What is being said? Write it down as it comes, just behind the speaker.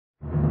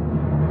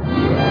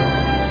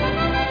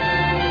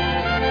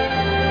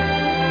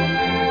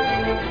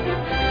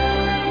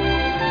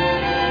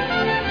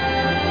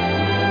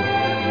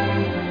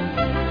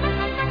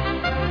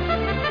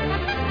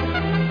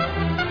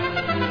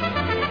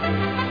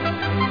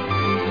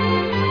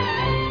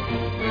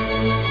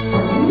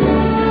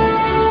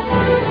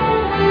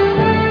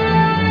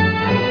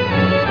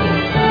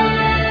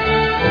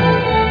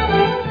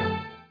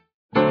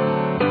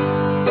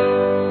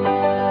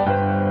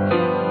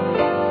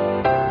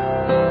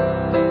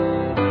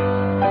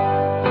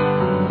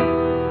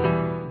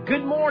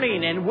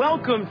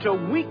welcome to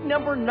week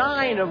number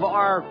 9 of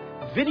our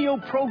video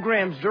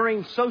programs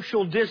during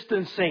social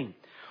distancing.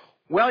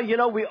 Well, you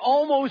know, we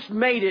almost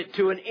made it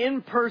to an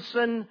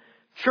in-person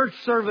church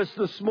service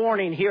this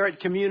morning here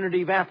at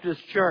Community Baptist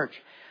Church.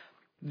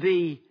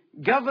 The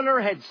governor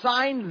had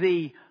signed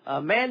the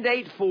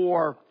mandate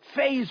for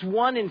Phase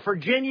 1 in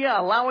Virginia,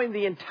 allowing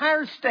the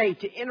entire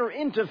state to enter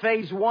into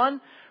Phase 1,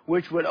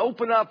 which would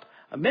open up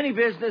many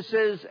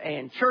businesses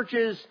and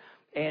churches.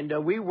 And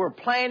we were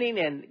planning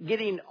and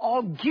getting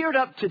all geared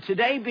up to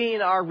today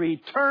being our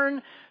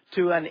return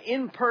to an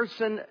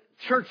in-person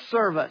church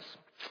service.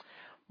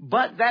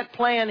 But that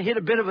plan hit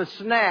a bit of a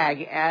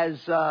snag as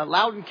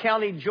Loudoun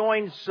County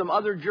joined some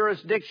other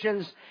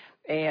jurisdictions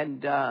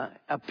and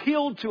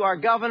appealed to our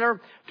governor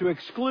to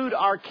exclude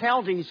our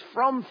counties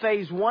from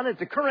Phase 1 at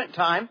the current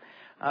time,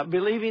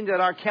 believing that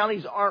our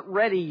counties aren't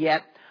ready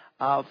yet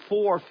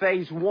for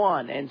Phase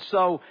 1. And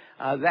so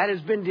that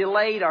has been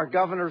delayed. Our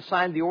governor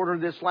signed the order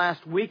this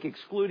last week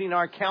excluding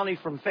our county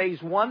from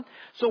Phase 1.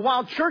 So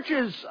while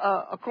churches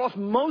across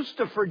most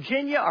of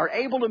Virginia are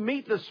able to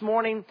meet this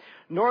morning,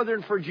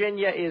 Northern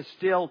Virginia is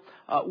still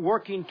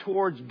working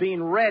towards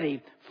being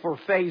ready for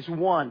Phase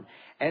 1.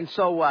 And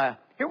so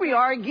here we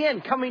are again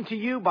coming to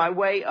you by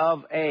way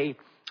of a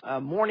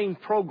morning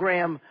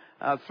program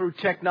through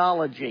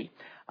technology.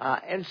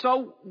 And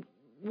so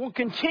we'll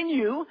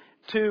continue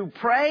to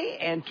pray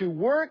and to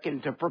work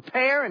and to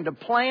prepare and to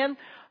plan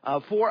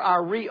for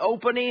our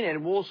reopening,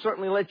 and we'll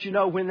certainly let you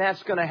know when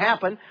that's going to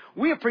happen.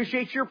 We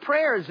appreciate your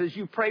prayers as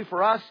you pray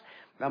for us,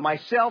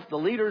 myself, the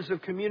leaders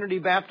of Community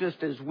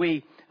Baptist, as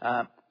we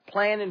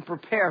plan and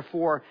prepare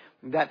for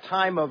that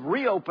time of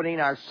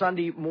reopening our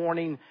Sunday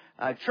morning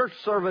church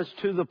service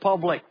to the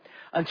public.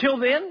 Until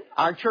then,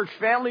 our church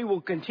family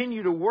will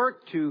continue to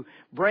work to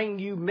bring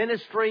you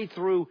ministry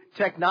through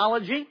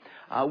technology.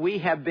 We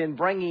have been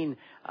bringing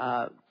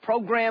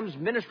programs,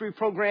 ministry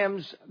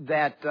programs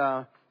that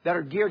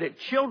are geared at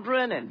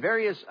children and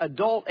various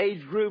adult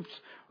age groups.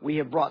 We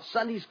have brought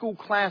Sunday school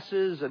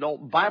classes,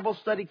 adult Bible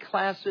study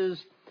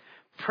classes,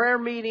 prayer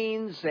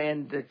meetings,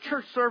 and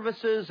church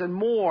services and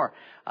more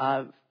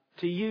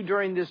to you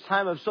during this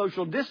time of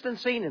social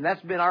distancing, and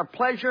that's been our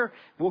pleasure.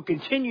 We'll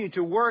continue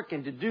to work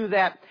and to do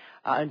that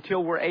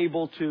until we're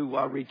able to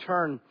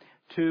return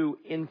to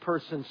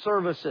in-person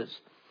services.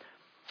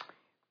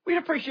 We'd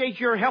appreciate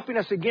your helping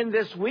us again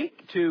this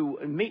week to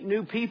meet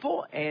new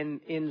people and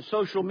in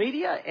social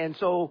media. And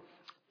so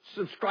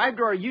subscribe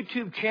to our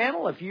YouTube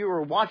channel if you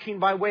are watching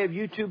by way of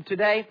YouTube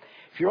today.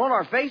 If you're on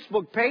our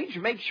Facebook page,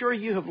 make sure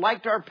you have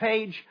liked our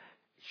page,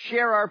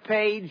 share our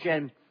page,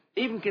 and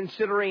even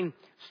considering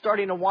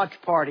starting a watch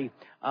party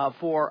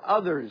for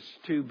others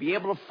to be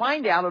able to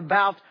find out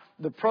about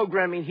the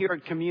programming here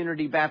at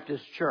Community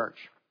Baptist Church.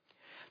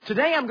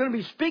 Today I'm going to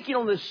be speaking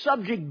on this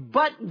subject,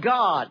 but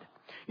God.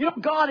 You know,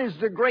 God is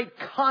the great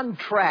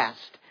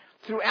contrast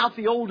throughout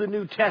the Old and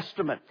New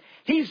Testament.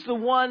 He's the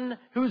one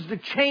who's the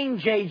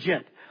change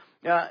agent.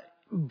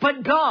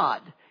 But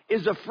God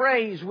is a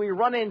phrase we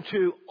run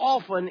into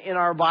often in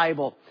our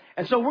Bible.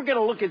 And so we're going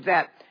to look at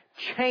that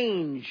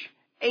change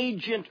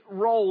agent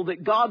role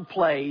that God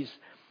plays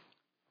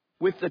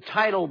with the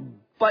title,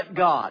 But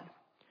God.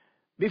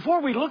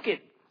 Before we look at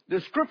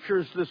the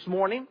scriptures this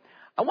morning,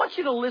 I want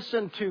you to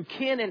listen to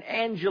Ken and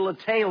Angela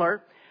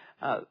Taylor.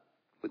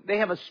 They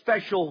have a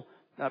special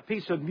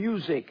piece of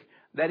music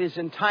that is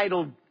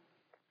entitled,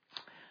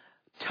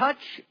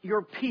 Touch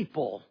Your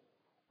People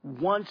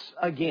Once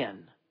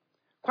Again.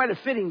 Quite a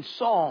fitting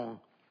song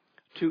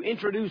to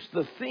introduce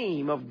the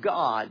theme of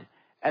God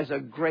as a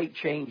great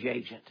change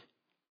agent.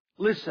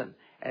 Listen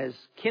as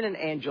Ken and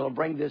Angela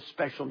bring this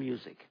special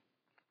music.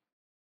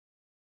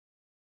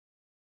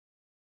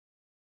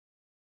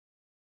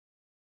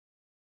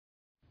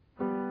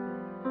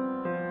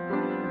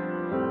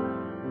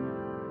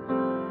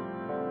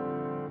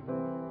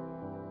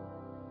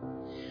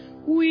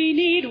 We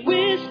need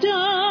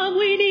wisdom,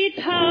 we need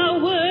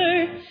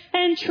power,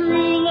 and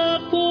true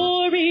love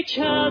for each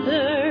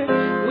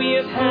other. We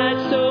have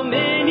had so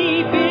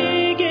many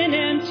big and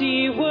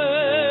empty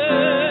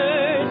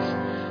words.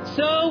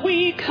 So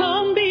we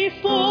come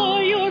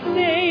before your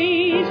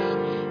face,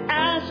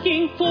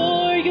 asking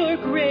for your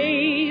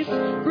grace.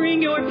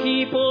 Bring your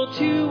people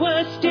to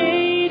a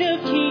state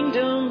of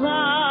kingdom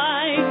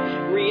life.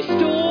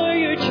 Restore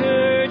your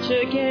church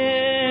again.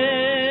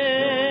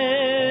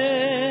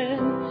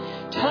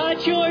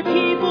 Your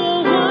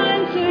people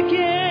once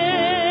again,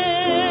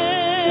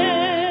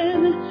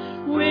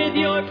 with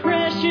your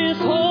precious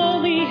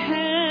holy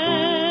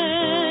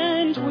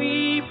hand,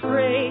 we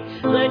pray,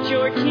 let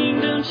your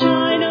kingdom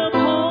shine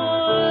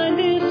upon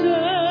this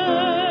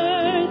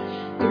earth,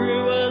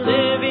 through a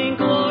living,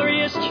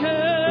 glorious church,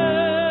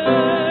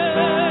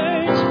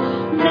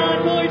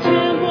 not for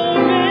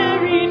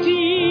temporary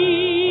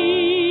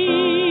deeds,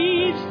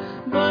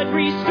 but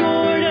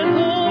restored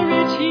authority.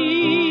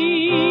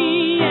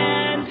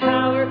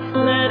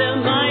 Let a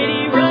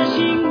mighty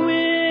rushing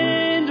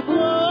wind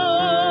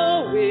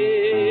blow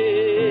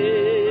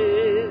in.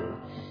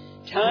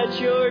 Touch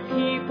your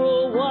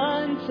people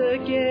once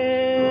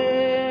again.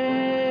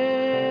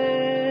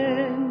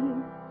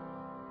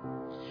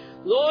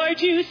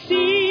 Lord, you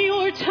see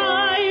your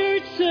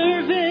tired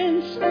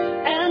servants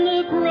and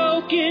the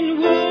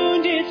broken,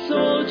 wounded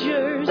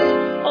soldiers.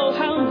 Oh,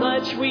 how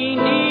much we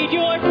need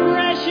your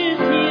precious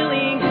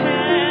healing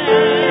hand.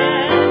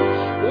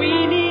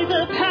 We need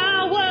the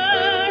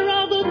power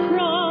of the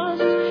cross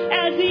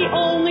as the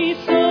only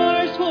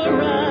source for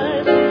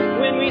us.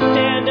 When we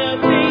stand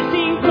up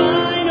facing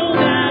final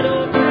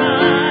battle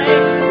cry,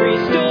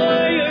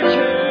 restore your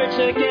church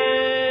again.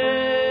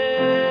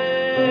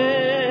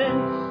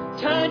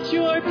 Touch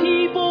your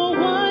people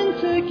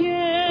once again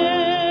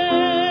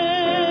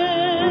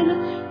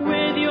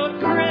with your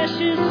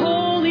precious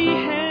holy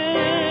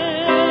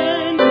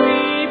hand.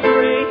 We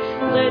pray,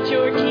 let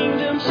your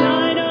kingdom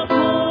shine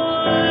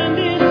upon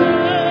this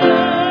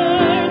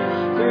earth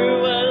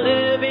through a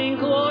living,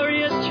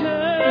 glorious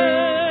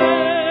church,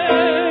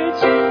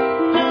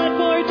 not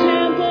for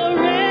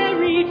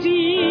temporary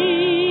deeds,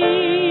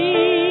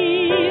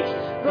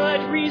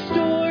 but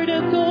restored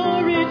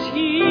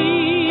authority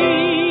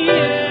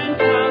and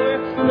power.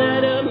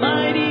 Let a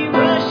mighty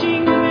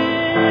rushing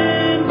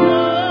wind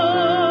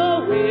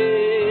blow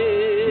in.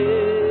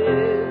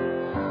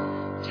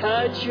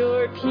 Touch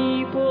your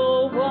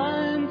people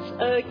once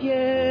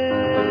again.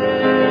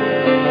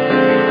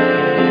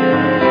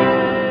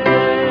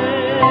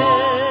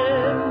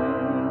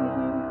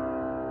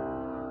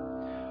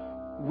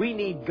 We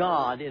need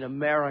God in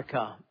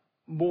America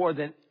more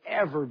than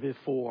ever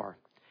before.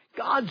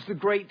 God's the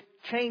great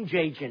change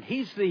agent.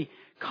 He's the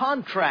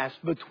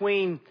contrast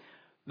between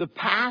the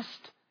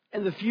past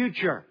and the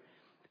future.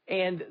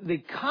 And the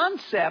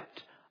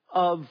concept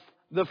of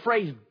the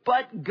phrase,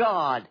 but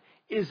God,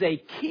 is a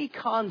key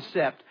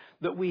concept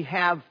that we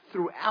have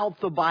throughout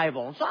the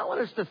Bible. And so I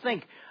want us to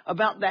think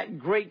about that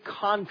great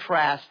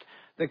contrast,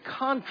 the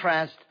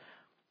contrast,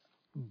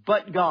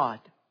 but God.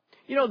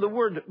 You know, the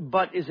word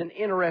but is an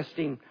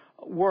interesting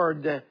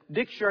word. The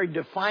dictionary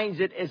defines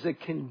it as a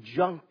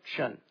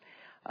conjunction.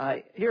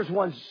 Here's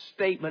one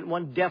statement,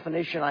 one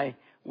definition I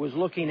was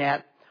looking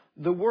at.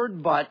 The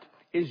word but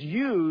is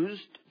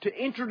used to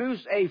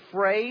introduce a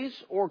phrase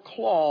or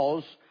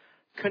clause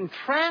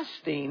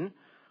contrasting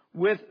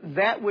with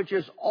that which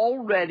has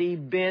already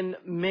been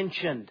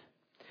mentioned.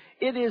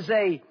 It is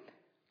a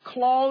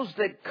clause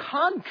that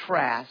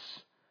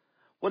contrasts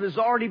what has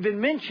already been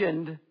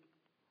mentioned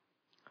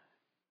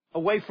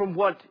away from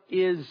what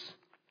is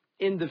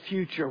in the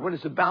future, what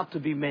is about to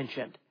be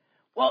mentioned.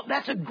 Well,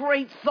 that's a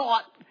great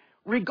thought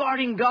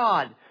regarding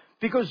God,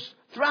 because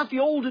throughout the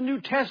Old and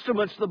New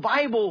Testaments, the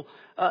Bible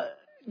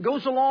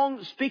goes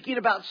along speaking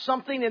about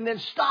something and then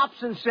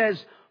stops and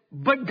says,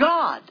 but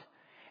God.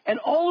 And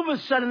all of a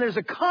sudden there's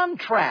a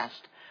contrast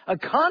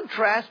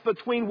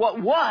between what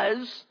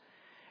was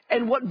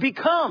and what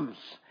becomes.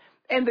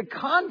 And the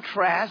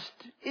contrast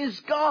is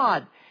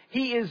God.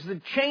 He is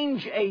the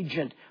change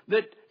agent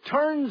that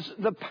turns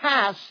the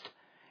past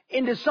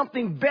into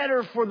something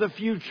better for the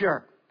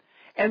future.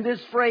 And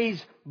this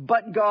phrase,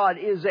 but God,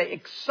 is an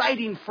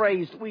exciting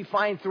phrase that we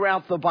find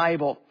throughout the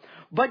Bible.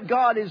 But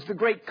God is the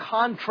great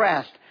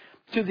contrast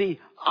to the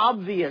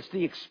obvious,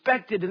 the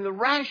expected, and the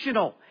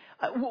rational.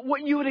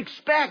 What you would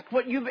expect,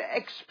 what you've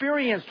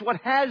experienced, what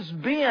has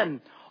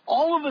been,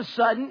 all of a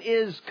sudden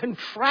is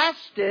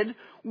contrasted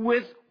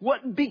with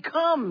what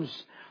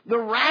becomes. The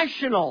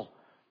rational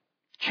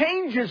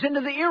changes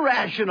into the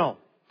irrational.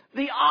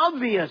 The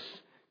obvious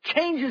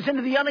changes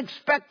into the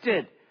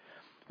unexpected.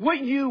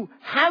 What you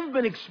have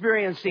been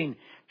experiencing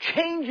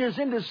changes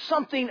into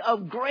something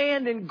of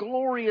grand and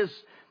glorious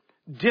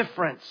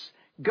difference.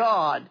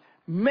 God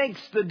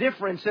makes the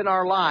difference in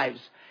our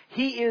lives.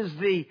 He is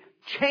the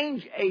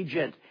change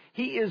agent.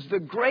 He is the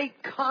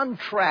great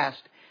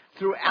contrast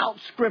throughout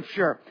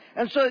Scripture.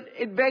 And so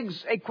it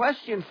begs a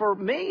question for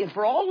me and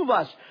for all of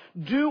us.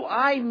 Do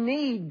I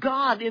need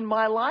God in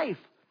my life?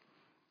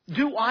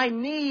 Do I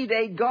need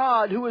a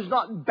God who is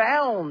not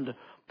bound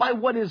by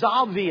what is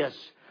obvious?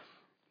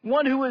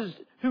 One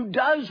who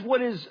does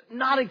what is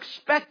not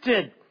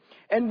expected,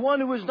 and one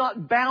who is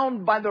not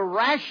bound by the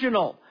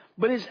rational,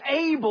 but is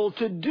able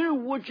to do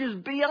which is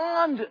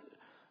beyond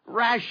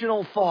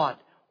rational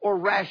thought or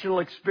rational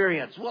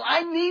experience. Well,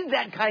 I need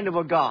that kind of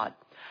a God.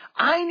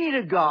 I need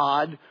a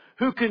God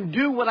who can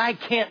do what I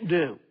can't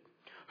do,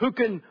 who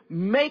can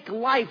make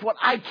life what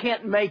I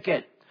can't make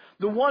it,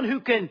 the one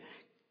who can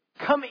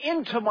come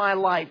into my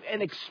life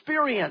and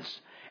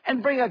experience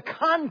and bring a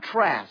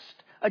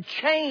contrast, a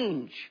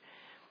change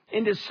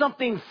into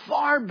something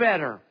far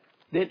better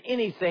than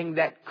anything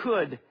that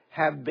could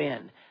have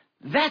been.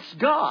 That's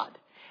God.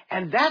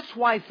 And that's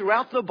why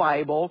throughout the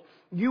Bible,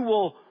 you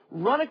will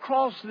run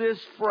across this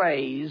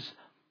phrase,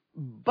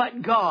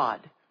 but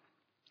God,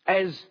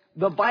 as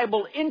the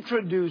Bible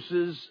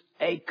introduces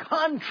a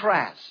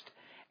contrast,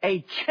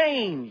 a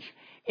change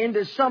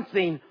into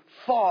something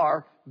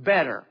far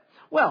better.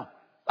 Well,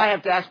 I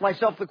have to ask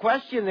myself the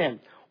question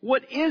then,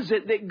 what is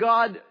it that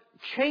God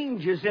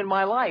changes in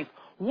my life?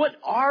 What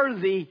are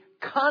the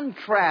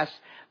contrasts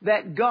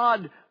that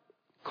God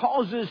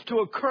causes to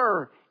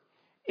occur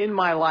in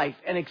my life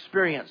and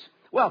experience?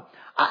 Well,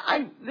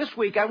 this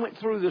week I went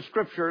through the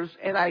Scriptures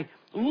and I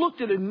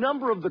looked at a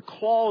number of the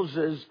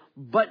clauses,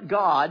 but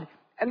God,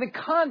 and the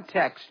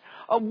context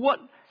of what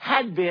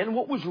had been,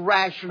 what was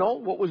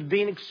rational, what was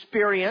being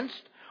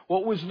experienced,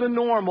 what was the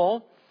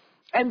normal.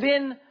 And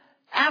then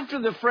after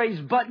the phrase,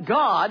 but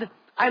God,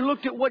 I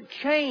looked at what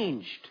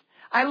changed.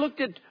 I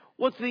looked at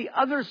what the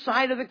other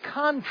side of the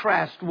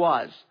contrast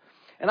was.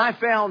 And I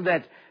found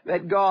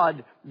that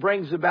God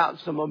brings about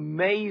some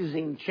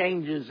amazing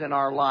changes in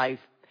our life.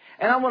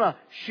 And I want to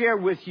share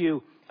with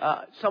you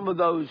some of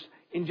those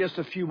in just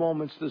a few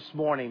moments this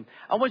morning.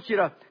 I want you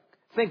to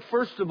think,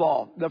 first of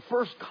all, the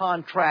first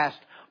contrast,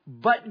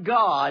 but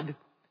God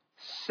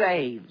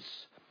saves.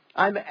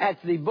 I'm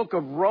at the book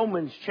of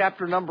Romans,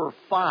 chapter number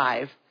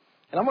 5,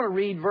 and I'm going to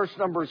read verse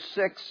number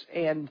 6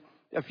 and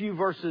a few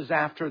verses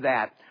after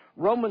that.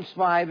 Romans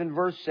 5 and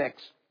verse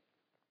 6.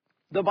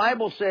 The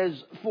Bible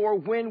says, "For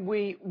when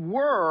we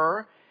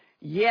were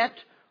yet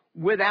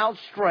without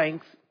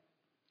strength,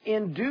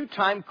 in due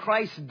time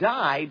Christ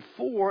died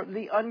for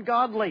the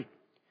ungodly.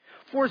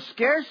 For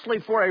scarcely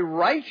for a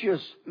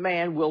righteous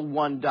man will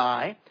one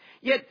die,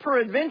 yet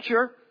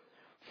peradventure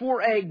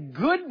for a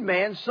good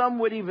man some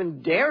would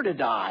even dare to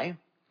die.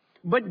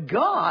 But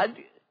God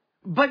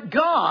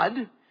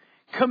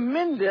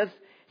commendeth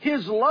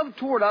His love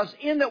toward us,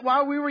 in that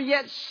while we were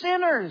yet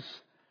sinners,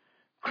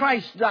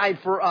 Christ died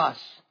for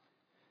us.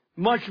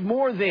 Much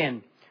more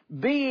then,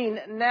 being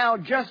now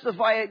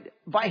justified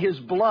by His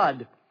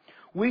blood,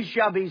 we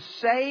shall be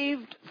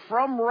saved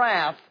from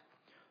wrath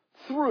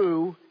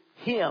through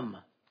Him."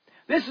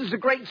 This is a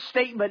great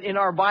statement in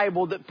our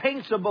Bible that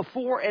paints a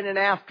before and an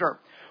after.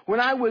 When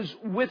I was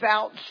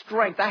without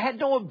strength, I had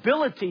no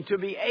ability to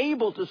be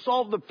able to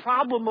solve the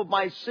problem of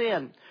my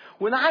sin.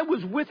 When I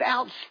was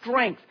without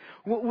strength,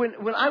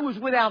 when I was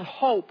without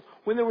hope,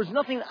 when there was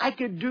nothing I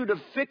could do to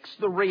fix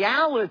the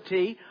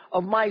reality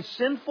of my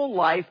sinful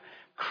life,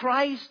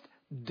 Christ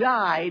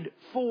died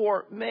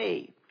for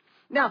me.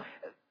 Now,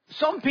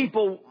 some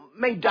people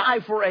may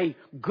die for a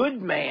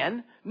good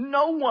man.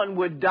 No one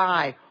would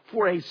die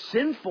for a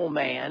sinful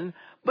man,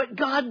 but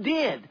God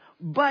did.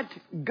 But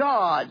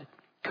God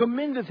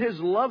commendeth His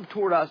love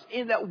toward us,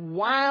 in that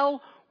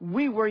while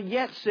we were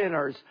yet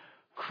sinners,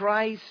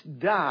 Christ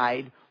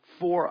died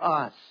for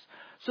us.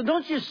 So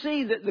don't you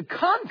see that the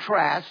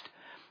contrast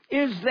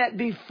is that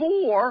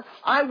before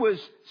I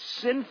was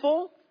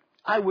sinful,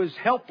 I was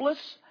helpless,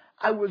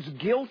 I was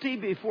guilty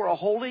before a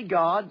holy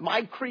God,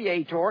 my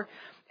Creator,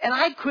 and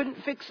I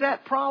couldn't fix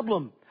that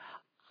problem.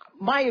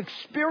 My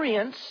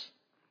experience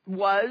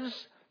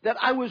was that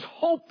I was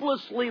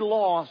hopelessly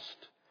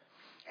lost.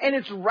 And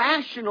it's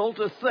rational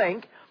to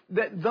think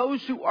that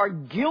those who are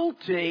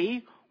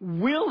guilty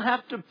will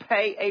have to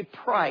pay a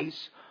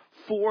price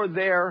for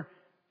their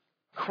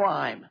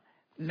crime.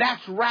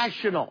 That's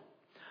rational.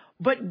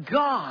 But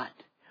God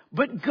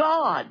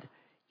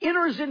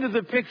enters into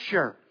the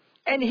picture,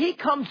 and He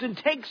comes and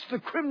takes the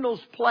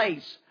criminal's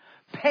place,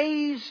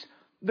 pays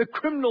the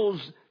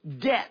criminal's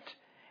debt,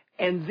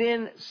 and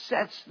then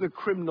sets the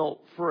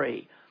criminal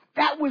free.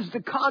 That was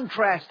the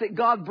contrast that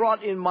God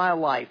brought in my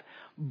life.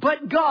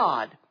 But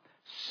God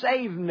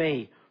saved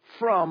me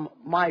from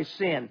my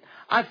sin.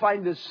 I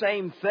find the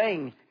same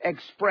thing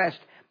expressed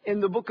in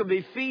the book of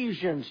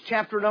Ephesians,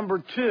 chapter number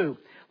 2.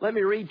 Let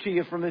me read to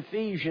you from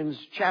Ephesians,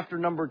 chapter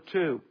number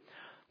 2.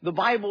 The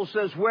Bible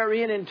says,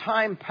 "Wherein in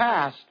time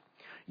past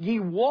ye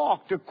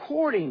walked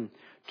according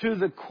to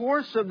the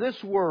course of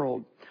this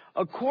world,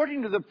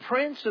 according to the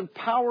prince and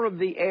power of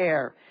the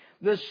air,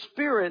 the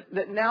spirit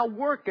that now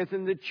worketh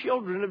in the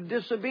children of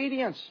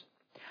disobedience."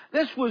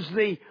 This was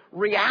the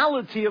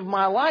reality of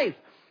my life.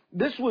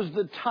 This was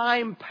the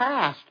time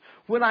past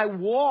when I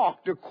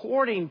walked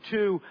according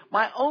to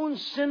my own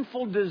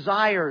sinful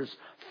desires,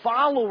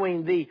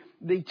 following the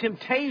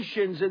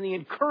temptations and the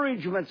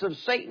encouragements of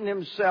Satan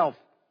himself,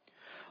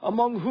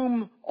 among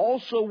whom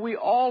also we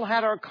all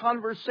had our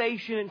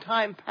conversation in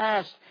time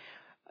past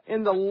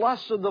in the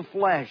lusts of the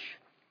flesh,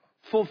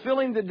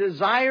 fulfilling the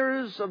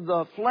desires of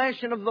the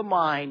flesh and of the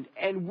mind,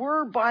 and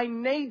were by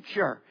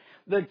nature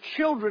the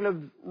children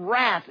of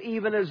wrath,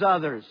 even as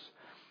others.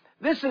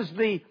 This is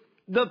the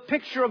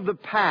picture of the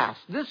past.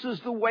 This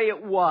is the way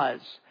it was.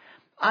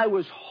 I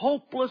was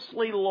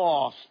hopelessly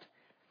lost.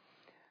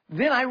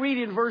 Then I read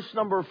in verse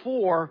number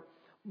 4,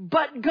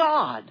 but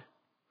God,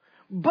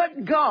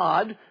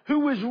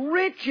 who is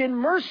rich in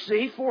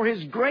mercy for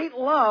His great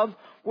love,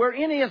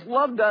 wherein He hath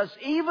loved us,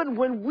 even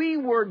when we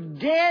were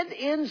dead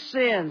in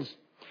sins,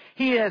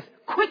 He hath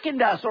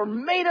quickened us, or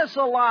made us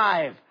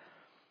alive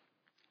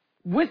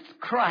with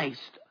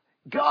Christ.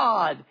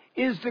 God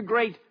is the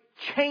great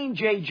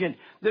change agent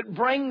that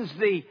brings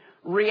the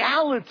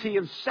reality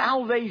of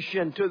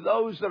salvation to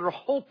those that are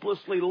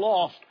hopelessly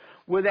lost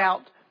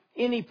without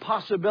any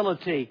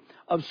possibility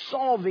of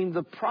solving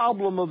the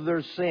problem of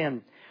their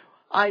sin.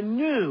 I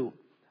knew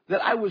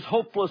that I was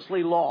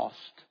hopelessly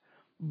lost,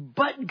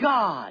 but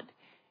God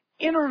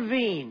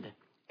intervened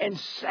and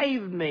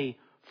saved me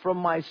from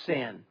my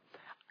sin.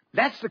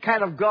 That's the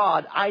kind of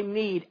God I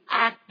need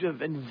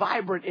active and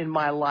vibrant in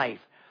my life.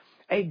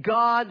 A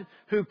God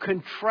who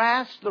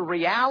contrasts the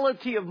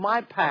reality of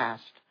my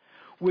past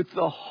with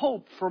the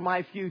hope for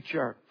my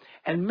future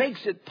and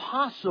makes it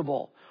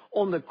possible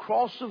on the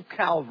cross of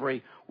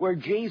Calvary where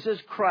Jesus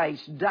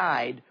Christ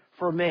died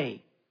for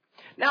me.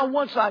 Now,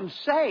 once I'm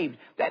saved,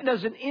 that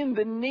doesn't end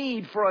the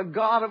need for a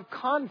God of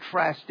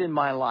contrast in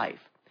my life.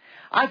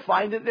 I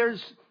find that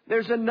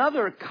there's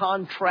another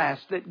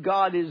contrast that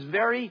God is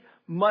very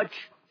much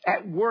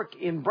at work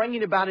in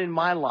bringing about in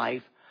my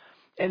life,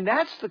 and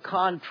that's the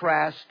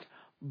contrast,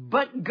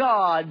 but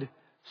God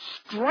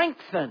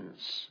strengthens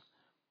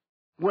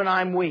when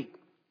I'm weak.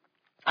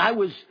 I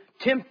was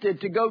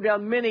tempted to go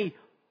down many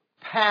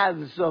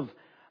paths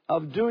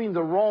of doing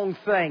the wrong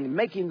thing,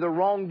 making the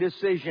wrong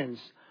decisions.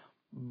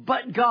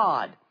 But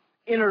God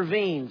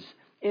intervenes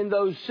in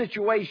those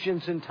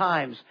situations and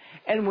times.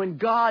 And when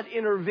God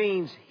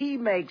intervenes, He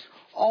makes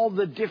all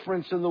the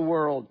difference in the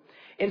world.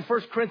 In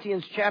 1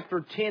 Corinthians chapter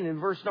 10 and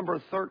verse number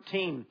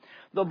 13,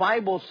 the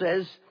Bible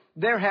says,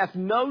 "There hath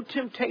no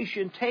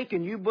temptation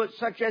taken you but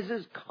such as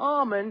is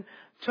common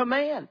to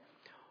man."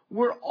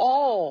 We're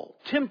all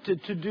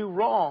tempted to do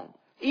wrong.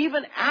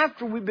 Even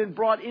after we've been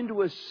brought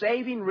into a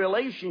saving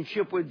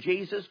relationship with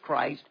Jesus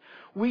Christ,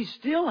 we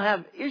still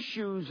have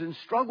issues and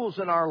struggles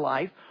in our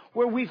life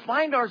where we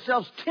find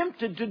ourselves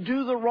tempted to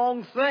do the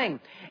wrong thing.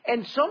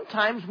 And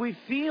sometimes we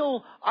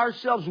feel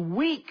ourselves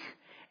weak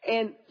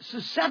and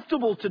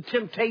susceptible to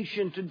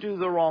temptation to do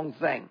the wrong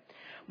thing.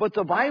 But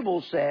the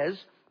Bible says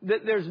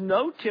that there's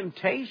no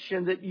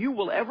temptation that you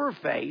will ever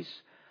face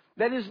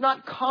that is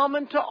not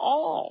common to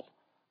all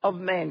of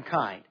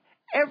mankind.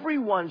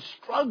 Everyone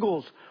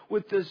struggles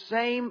with the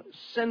same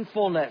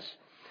sinfulness.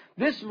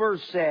 This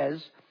verse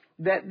says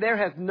that there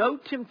hath no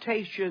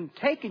temptation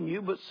taken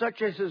you but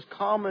such as is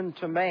common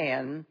to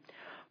man.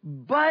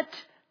 But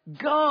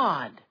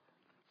God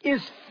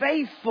is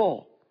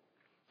faithful,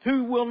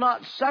 who will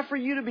not suffer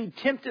you to be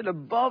tempted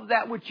above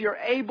that which you're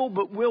able,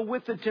 but will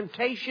with the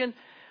temptation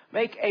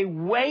make a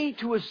way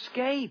to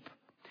escape.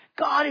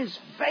 God is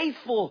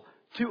faithful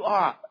to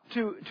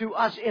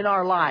us in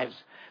our lives.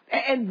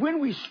 And when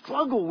we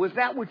struggle with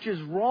that which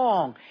is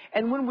wrong,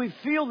 and when we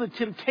feel the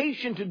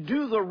temptation to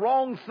do the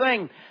wrong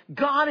thing,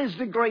 God is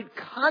the great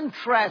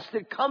contrast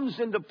that comes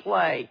into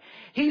play.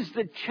 He's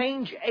the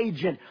change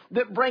agent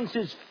that brings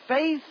His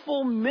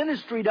faithful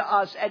ministry to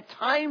us at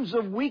times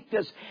of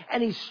weakness,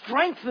 and He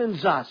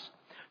strengthens us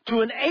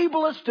to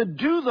enable us to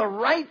do the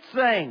right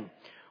thing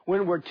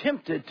when we're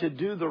tempted to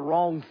do the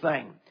wrong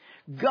thing.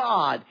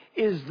 God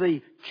is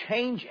the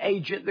change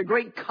agent, the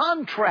great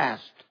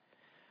contrast,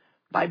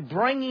 by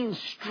bringing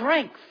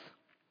strength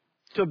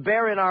to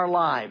bear in our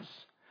lives,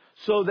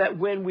 so that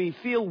when we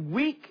feel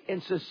weak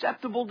and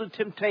susceptible to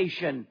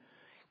temptation,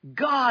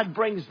 God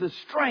brings the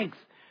strength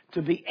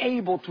to be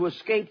able to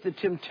escape the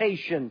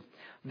temptation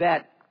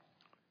that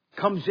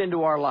comes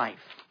into our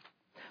life.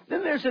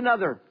 Then there's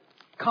another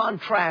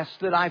contrast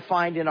that I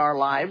find in our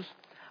lives.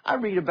 I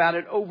read about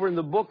it over in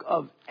the book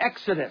of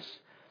Exodus,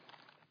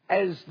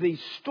 as the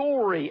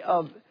story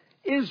of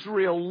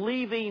Israel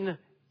leaving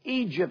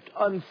Egypt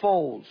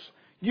unfolds.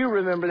 You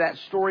remember that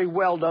story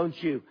well, don't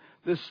you?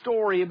 The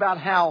story about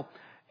how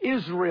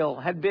Israel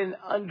had been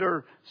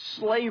under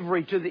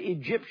slavery to the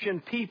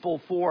Egyptian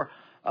people for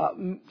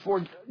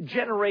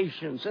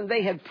generations, and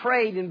they had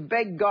prayed and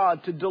begged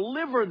God to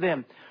deliver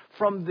them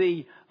from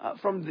the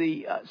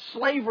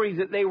slavery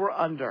that they were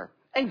under.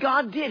 And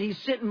God did. He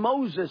sent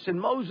Moses, and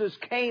Moses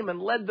came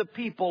and led the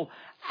people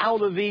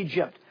out of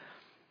Egypt.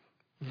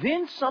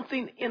 Then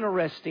something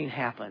interesting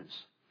happens.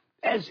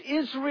 As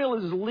Israel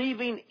is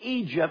leaving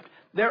Egypt,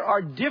 there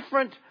are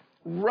different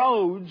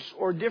roads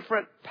or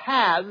different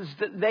paths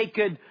that they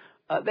could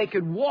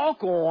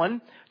walk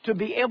on to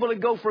be able to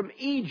go from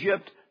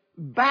Egypt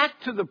back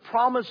to the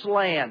promised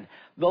land,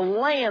 the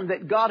land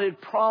that God had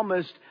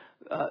promised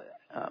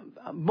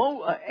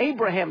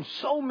Abraham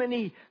so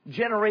many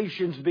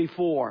generations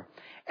before.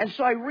 And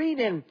so I read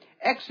in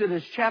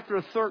Exodus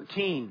chapter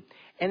 13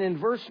 and in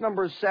verse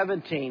number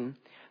 17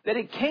 that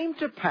it came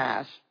to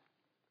pass,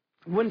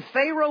 when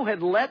Pharaoh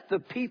had let the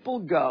people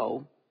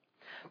go,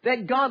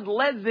 that God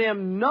led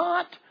them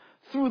not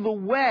through the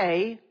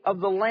way of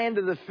the land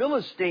of the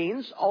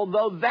Philistines,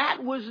 although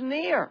that was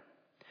near.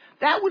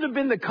 That would have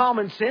been the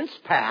common sense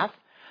path.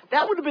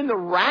 That would have been the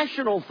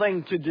rational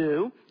thing to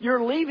do.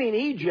 You're leaving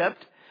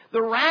Egypt.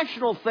 The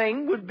rational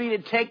thing would be to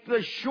take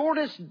the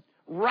shortest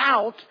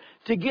route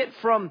to get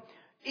from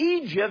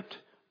Egypt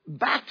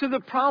back to the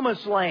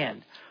promised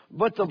land.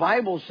 But the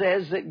Bible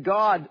says that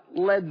God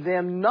led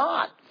them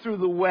not through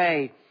the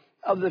way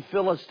of the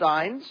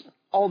Philistines,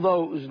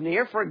 although it was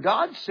near. For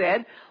God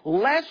said,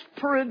 lest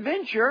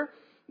peradventure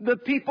the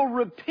people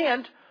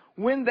repent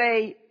when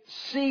they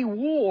see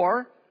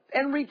war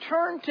and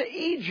return to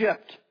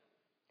Egypt.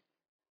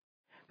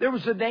 There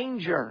was a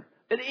danger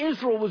that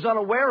Israel was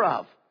unaware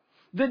of.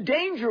 The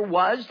danger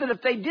was that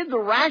if they did the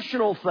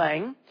rational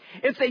thing,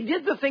 if they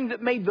did the thing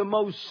that made the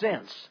most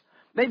sense,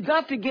 they've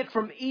got to get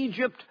from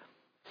Egypt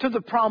to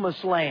the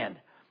promised land.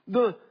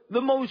 The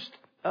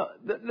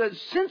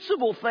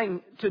sensible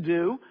thing to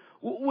do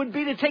would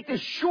be to take the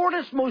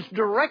shortest, most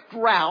direct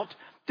route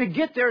to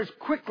get there as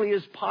quickly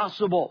as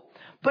possible.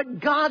 But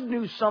God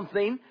knew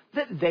something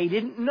that they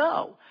didn't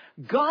know.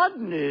 God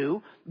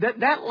knew that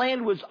that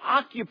land was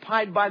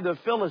occupied by the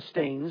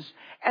Philistines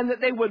and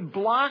that they would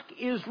block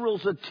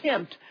Israel's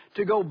attempt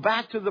to go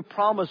back to the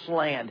promised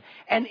land.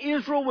 And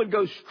Israel would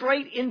go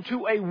straight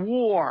into a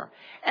war.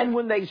 And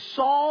when they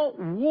saw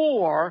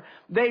war,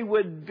 they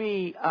would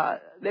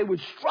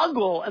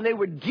struggle and they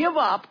would give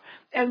up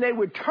and they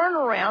would turn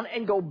around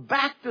and go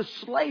back to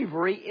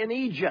slavery in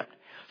Egypt.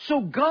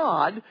 So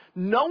God,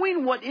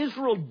 knowing what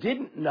Israel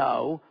didn't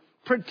know,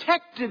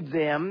 protected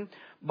them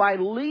by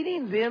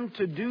leading them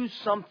to do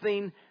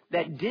something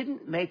that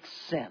didn't make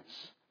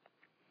sense.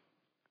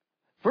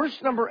 Verse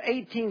number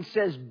 18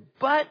 says,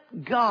 "But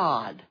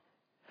God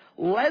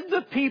led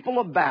the people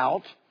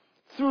about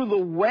through the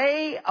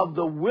way of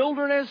the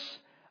wilderness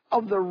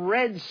of the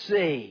Red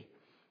Sea,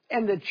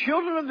 and the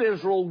children of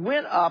Israel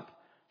went up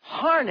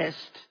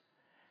harnessed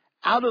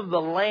out of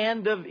the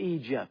land of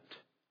Egypt."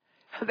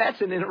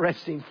 That's an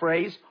interesting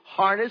phrase,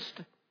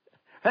 harnessed.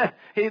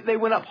 They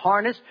went up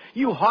harnessed.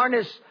 You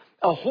harness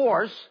a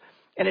horse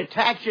and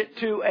attach it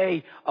to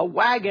a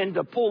wagon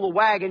to pull the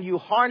wagon. You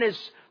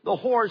harness the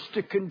horse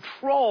to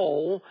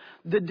control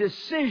the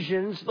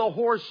decisions the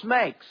horse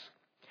makes.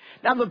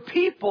 Now the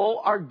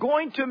people are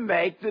going to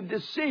make the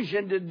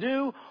decision to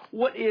do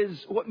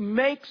what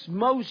makes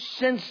most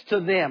sense to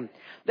them.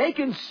 They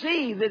can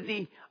see that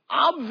the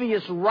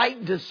obvious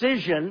right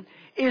decision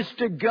is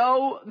to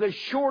go the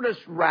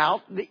shortest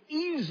route, the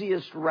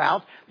easiest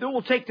route that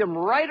will take them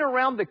right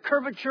around the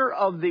curvature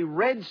of the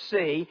Red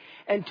Sea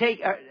and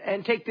take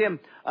them,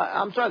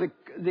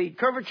 the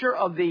curvature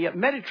of the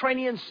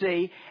Mediterranean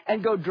Sea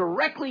and go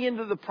directly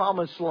into the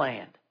promised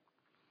land.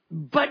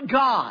 But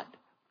God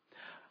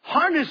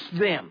harnessed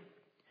them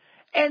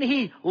and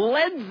He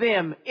led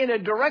them in a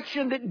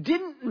direction that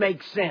didn't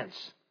make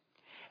sense.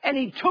 And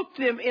He took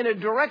them in a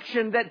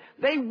direction that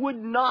they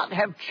would not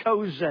have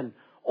chosen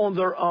on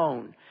their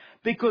own.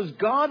 Because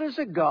God is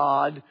a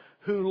God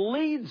who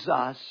leads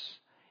us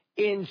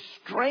in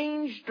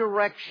strange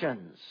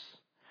directions.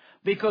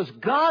 Because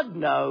God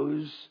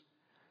knows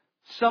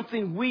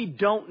something we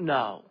don't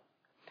know.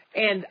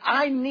 And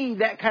I need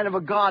that kind of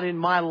a God in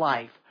my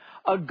life.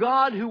 A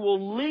God who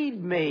will lead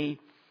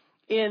me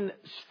in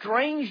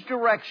strange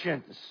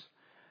directions.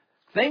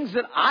 Things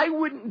that I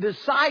wouldn't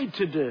decide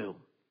to do.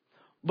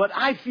 But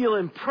I feel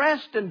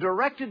impressed and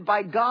directed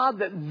by God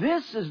that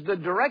this is the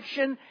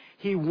direction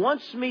He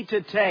wants me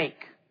to take.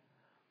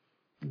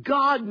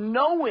 God,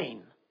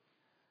 knowing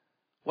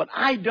what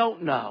I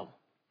don't know,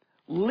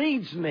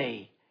 leads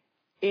me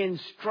in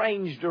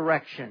strange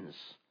directions.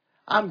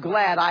 I'm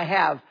glad I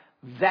have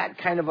that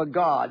kind of a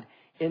God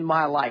in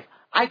my life.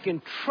 I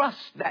can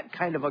trust that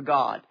kind of a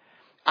God.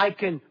 I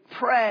can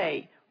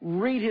pray,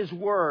 read His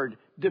Word,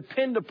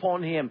 depend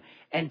upon Him,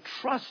 and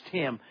trust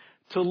Him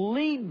to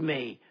lead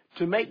me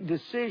to make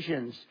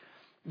decisions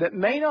that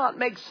may not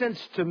make sense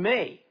to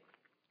me,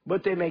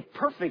 but they make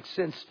perfect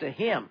sense to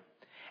Him.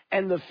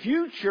 And the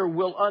future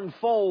will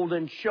unfold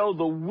and show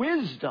the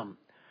wisdom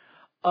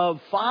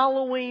of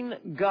following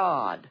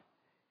God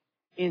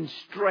in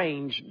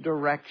strange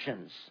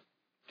directions.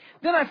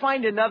 Then I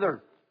find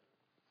another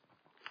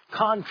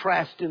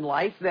contrast in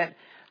life that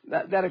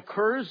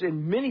occurs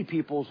in many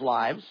people's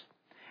lives,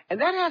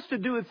 and that has to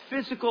do with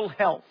physical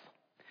health.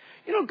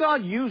 You know,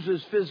 God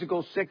uses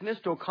physical sickness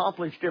to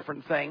accomplish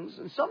different things,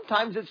 and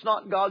sometimes it's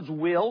not God's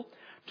will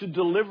to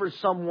deliver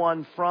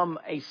someone from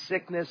a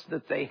sickness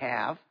that they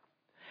have,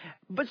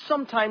 but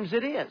sometimes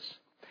it is.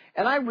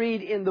 And I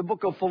read in the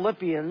book of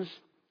Philippians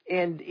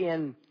and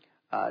in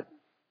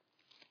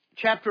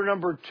chapter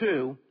number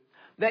 2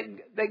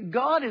 that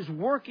God is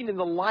working in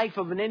the life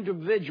of an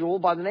individual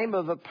by the name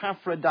of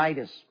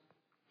Epaphroditus.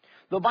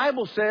 The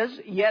Bible says,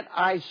 "Yet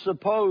I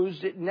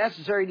supposed it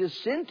necessary to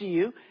send to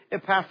you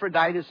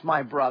Epaphroditus,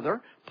 my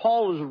brother."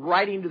 Paul is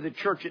writing to the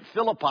church at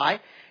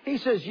Philippi. He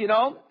says,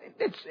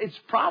 it's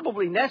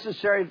probably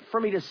necessary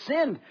for me to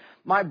send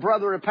my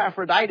brother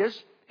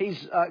Epaphroditus.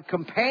 He's a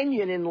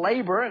companion in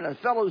labor and a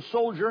fellow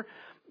soldier,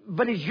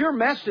 but he's your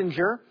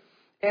messenger.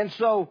 And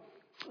so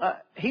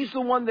he's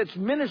the one that's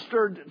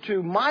ministered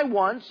to my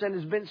wants and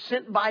has been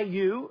sent by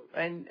you,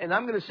 and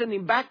I'm going to send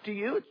him back to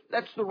you.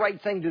 That's the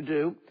right thing to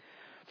do.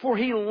 For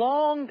he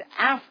longed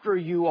after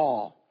you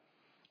all,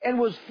 and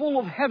was full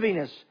of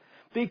heaviness,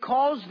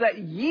 because that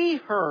ye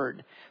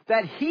heard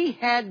that he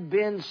had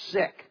been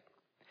sick.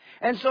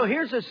 And so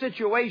here's a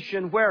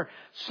situation where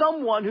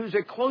someone who's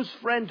a close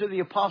friend to the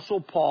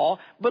Apostle Paul,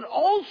 but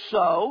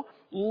also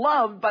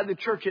loved by the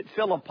church at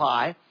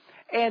Philippi,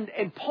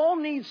 and Paul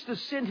needs to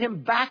send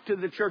him back to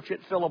the church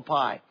at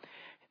Philippi.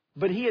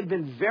 But he had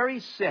been very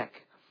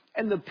sick.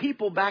 And the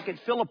people back at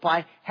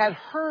Philippi had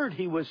heard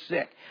he was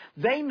sick.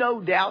 They no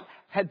doubt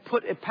had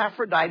put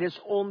Epaphroditus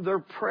on their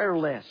prayer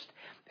list.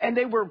 And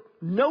they were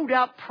no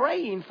doubt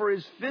praying for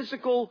his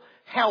physical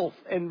health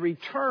and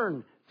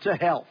return to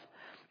health.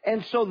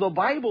 And so the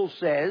Bible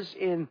says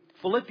in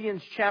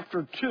Philippians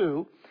chapter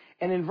 2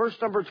 And in verse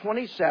number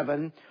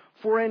 27,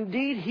 for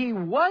indeed he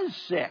was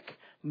sick,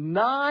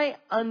 nigh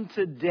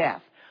unto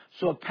death.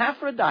 So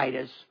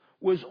Epaphroditus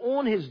was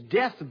on his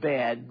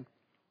deathbed,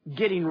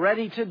 getting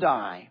ready to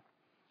die.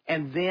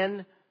 And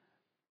then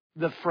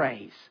the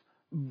phrase,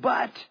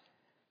 but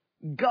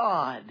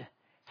God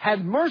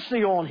had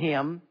mercy on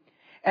him,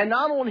 and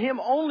not on him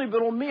only,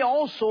 but on me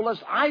also,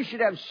 lest I should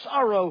have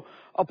sorrow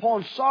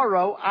upon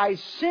sorrow. I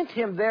sent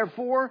him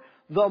therefore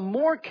the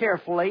more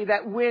carefully,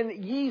 that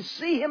when ye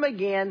see him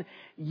again,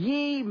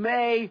 ye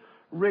may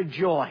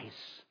rejoice.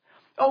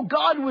 Oh,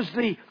 God was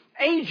the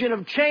agent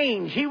of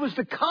change. He was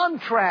the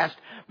contrast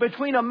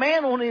between a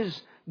man on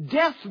his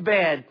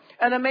deathbed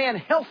and a man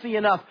healthy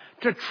enough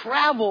to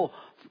travel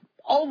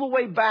all the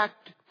way back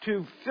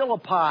to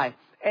Philippi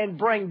and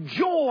bring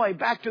joy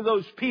back to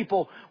those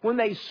people when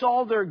they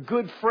saw their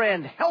good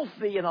friend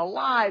healthy and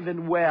alive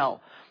and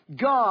well.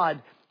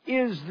 God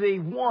is the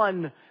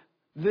one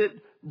that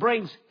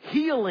brings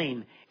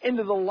healing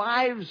into the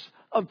lives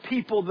of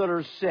people that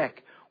are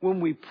sick. When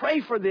we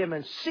pray for them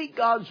and seek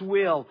God's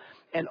will,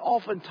 and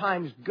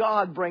oftentimes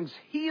God brings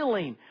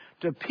healing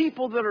to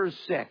people that are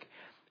sick.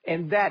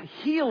 And that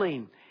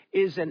healing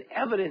is an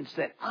evidence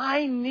that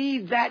I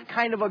need that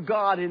kind of a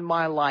God in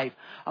my life.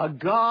 A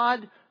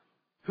God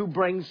who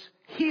brings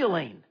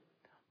healing.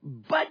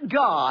 But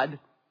God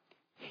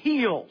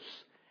heals.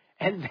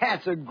 And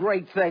that's a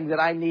great thing that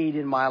I need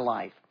in my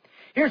life.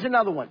 Here's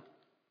another one.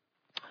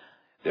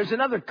 There's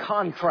another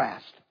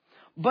contrast.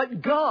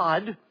 But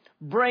God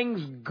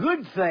brings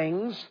good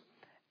things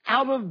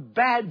out of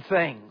bad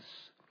things.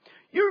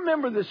 You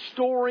remember the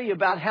story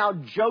about how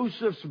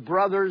Joseph's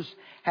brothers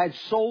had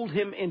sold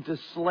him into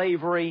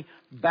slavery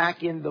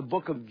back in the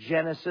book of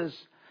Genesis?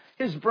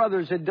 His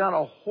brothers had done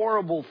a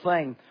horrible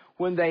thing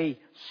when they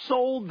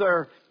sold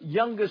their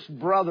youngest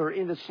brother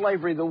into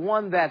slavery, the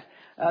one that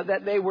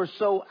they were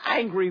so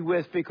angry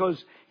with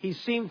because he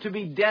seemed to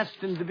be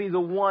destined to be the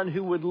one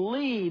who would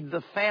lead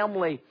the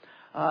family,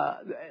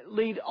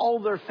 lead all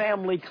their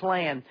family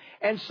clan.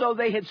 And so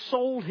they had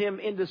sold him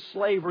into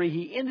slavery.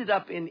 He ended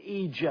up in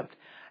Egypt.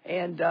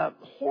 And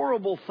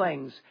horrible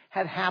things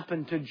had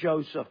happened to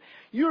Joseph.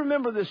 You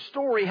remember the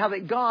story, how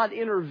that God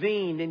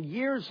intervened, and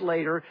years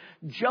later,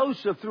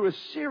 Joseph, through a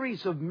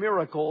series of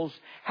miracles,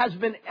 has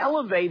been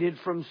elevated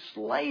from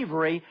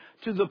slavery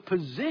to the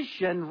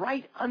position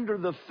right under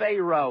the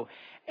Pharaoh.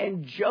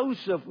 And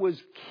Joseph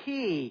was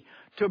key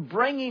to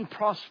bringing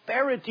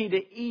prosperity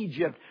to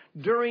Egypt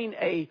during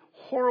a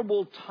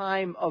horrible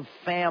time of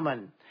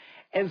famine.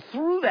 And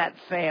through that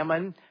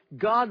famine,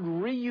 God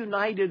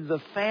reunited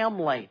the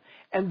family.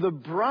 And the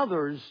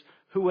brothers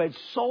who had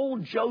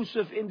sold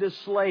Joseph into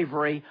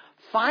slavery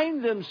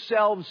find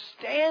themselves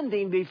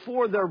standing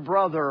before their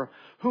brother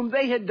whom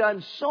they had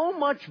done so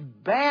much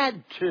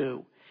bad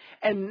to.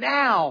 And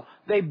now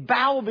they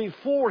bow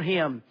before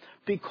him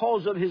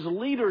because of his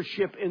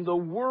leadership in the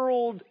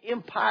world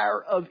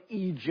empire of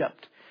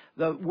Egypt,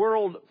 the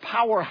world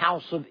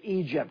powerhouse of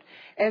Egypt.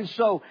 And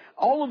so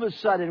all of a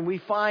sudden we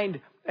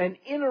find an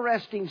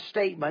interesting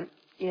statement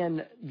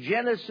in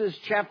Genesis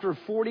chapter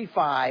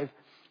 45.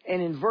 And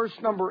in verse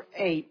number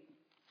 8,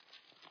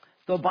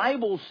 the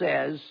Bible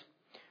says,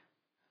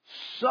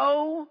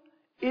 so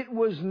it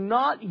was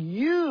not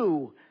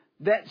you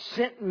that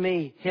sent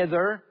me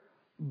hither,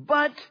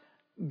 but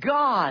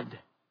God.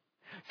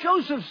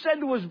 Joseph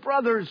said to his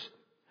brothers,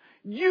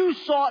 you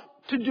sought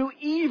to do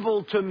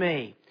evil to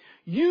me.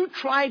 You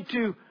tried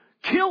to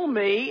kill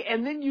me,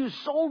 and then you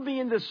sold me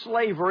into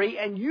slavery,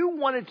 and you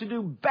wanted to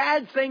do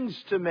bad things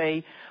to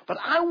me. But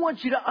I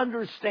want you to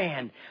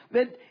understand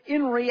that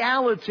in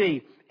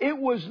reality, it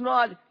was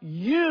not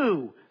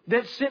you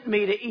that sent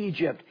me to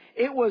Egypt.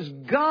 It was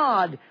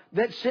God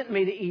that sent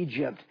me to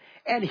Egypt.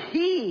 And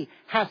he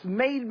hath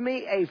made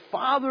me a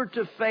father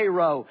to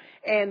Pharaoh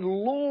and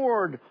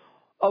Lord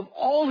of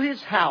all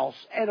his house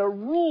and a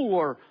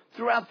ruler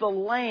throughout the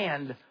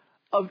land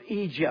of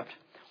Egypt.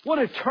 What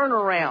a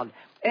turnaround.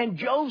 And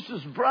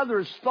Joseph's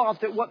brothers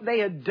thought that what they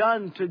had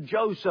done to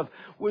Joseph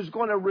was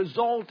going to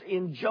result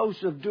in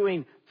Joseph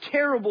doing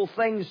terrible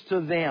things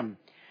to them.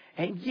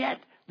 And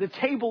yet, the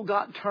table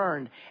got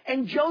turned.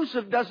 And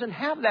Joseph doesn't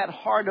have that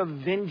heart of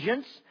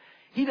vengeance.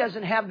 He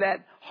doesn't have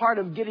that heart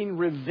of getting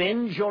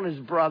revenge on his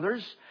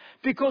brothers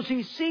because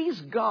he sees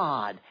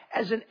God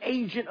as an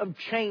agent of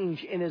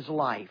change in his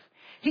life.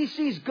 He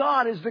sees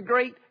God as the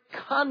great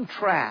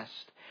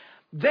contrast.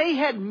 They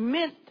had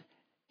meant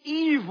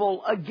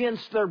evil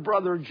against their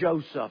brother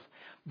Joseph,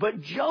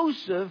 but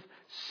Joseph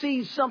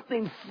sees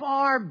something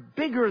far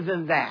bigger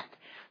than that.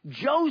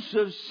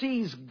 Joseph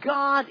sees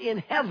God in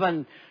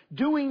heaven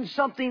doing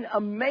something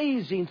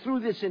amazing through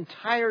this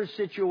entire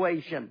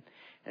situation.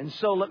 And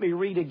so let me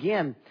read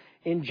again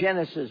in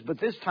Genesis, but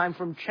this time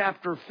from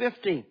chapter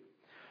 50.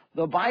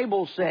 The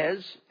Bible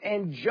says,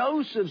 and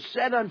Joseph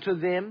said unto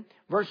them,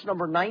 verse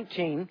number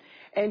 19,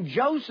 and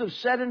Joseph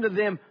said unto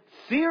them,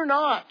 fear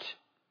not,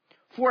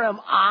 for am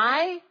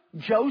I,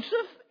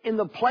 Joseph, in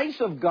the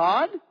place of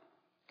God?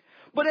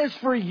 But as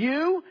for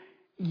you,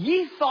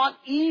 ye thought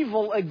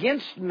evil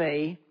against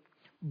me,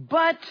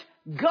 but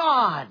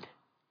God.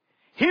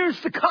 Here's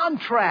the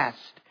contrast.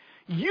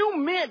 You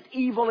meant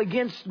evil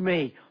against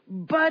me,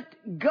 but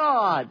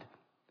God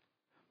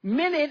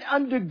meant it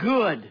unto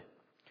good,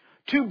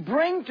 to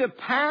bring to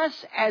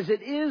pass as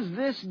it is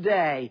this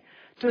day,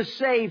 to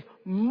save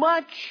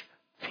much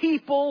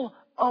people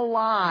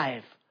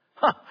alive.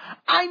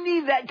 I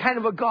need that kind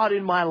of a God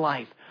in my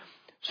life.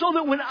 So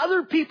that when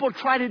other people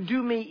try to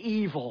do me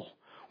evil,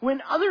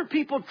 when other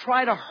people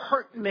try to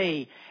hurt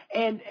me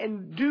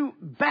and do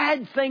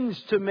bad things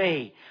to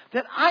me,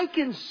 that I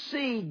can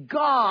see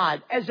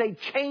God as a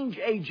change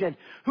agent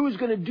who is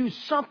going to do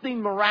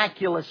something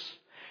miraculous.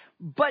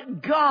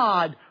 But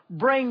God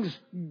brings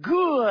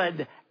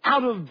good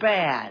out of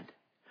bad.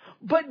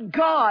 But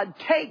God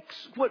takes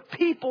what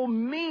people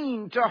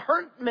mean to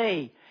hurt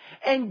me,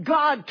 and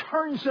God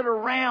turns it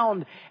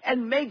around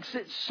and makes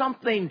it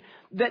something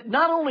that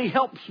not only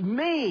helps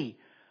me,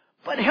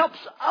 but helps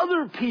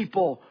other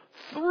people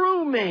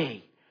through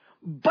me.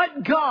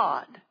 But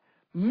God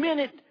meant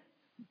it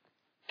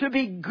to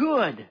be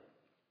good,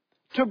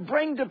 to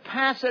bring to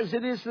pass as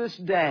it is this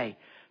day,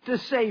 to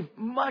save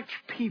much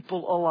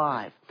people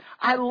alive.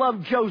 I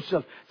love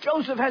Joseph.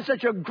 Joseph has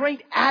such a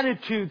great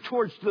attitude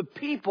towards the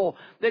people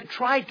that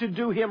tried to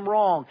do him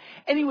wrong.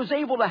 And he was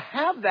able to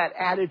have that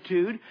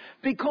attitude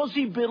because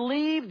he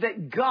believed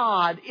that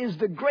God is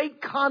the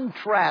great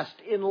contrast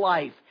in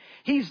life.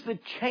 He's the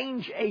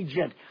change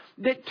agent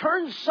that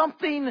turns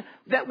something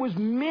that was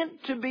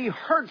meant to be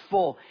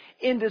hurtful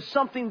into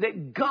something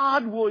that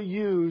God will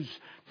use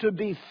to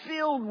be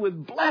filled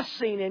with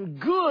blessing and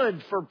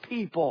good for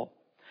people.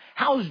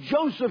 How's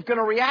Joseph going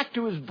to react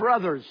to his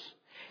brothers?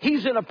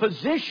 He's in a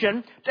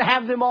position to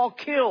have them all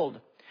killed.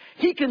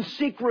 He can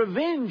seek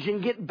revenge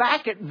and get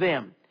back at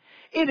them.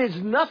 It is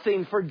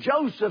nothing for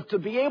Joseph to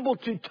be able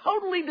to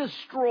totally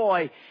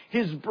destroy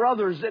his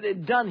brothers that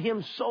had done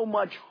him so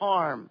much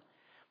harm.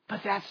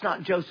 But that's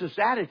not Joseph's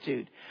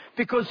attitude,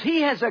 because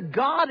he has a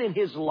God in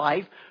his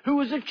life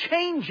who is a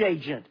change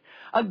agent,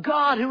 a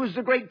God who is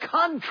the great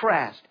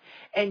contrast.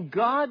 And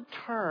God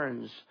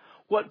turns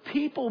what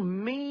people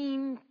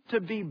mean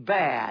to be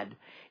bad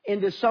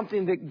into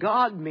something that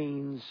God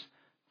means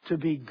to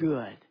be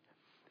good.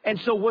 And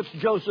so what's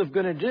Joseph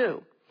going to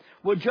do?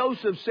 Well,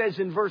 Joseph says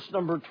in verse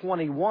number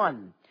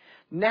 21,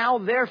 "Now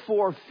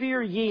therefore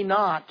fear ye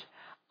not,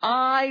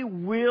 I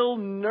will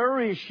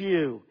nourish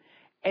you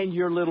and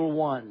your little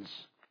ones."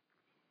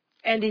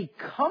 And he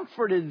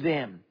comforted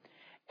them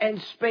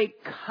and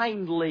spake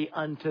kindly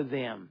unto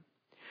them.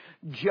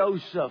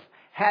 Joseph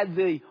had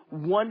the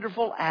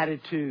wonderful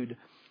attitude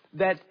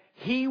that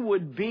he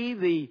would be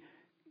the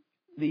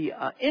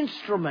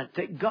instrument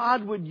that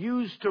God would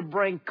use to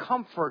bring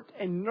comfort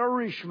and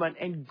nourishment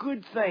and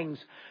good things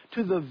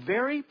to the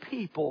very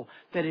people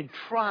that had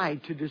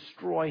tried to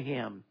destroy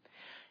him.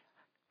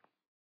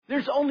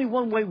 There's only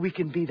one way we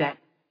can be that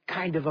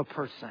kind of a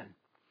person.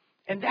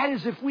 And that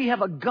is if we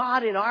have a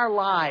God in our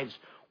lives,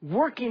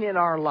 working in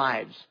our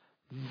lives,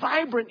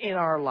 vibrant in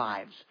our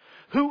lives,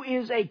 who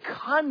is a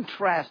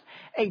contrast,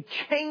 a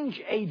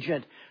change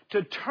agent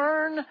to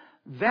turn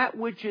that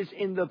which is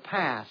in the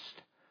past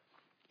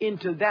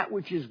into that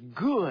which is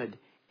good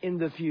in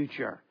the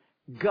future.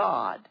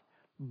 God,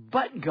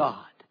 but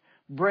God,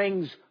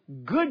 brings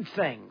good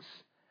things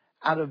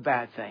out of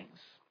bad things.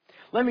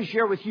 Let me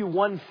share with you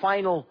one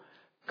final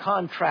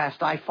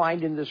contrast I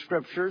find in the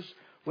Scriptures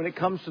when it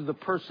comes to the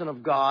person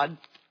of God.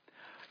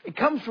 It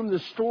comes from the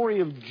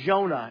story of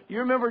Jonah. You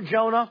remember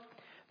Jonah?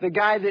 The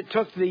guy that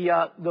took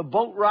the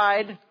boat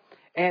ride,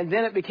 and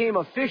then it became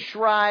a fish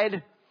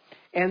ride,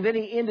 and then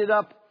he ended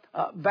up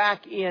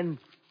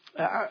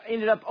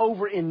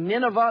over in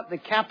Nineveh, the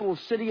capital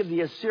city of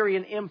the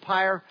Assyrian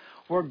Empire,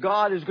 where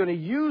God is going to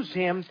use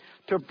him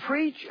to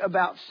preach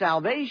about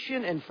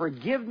salvation and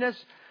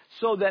forgiveness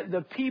so that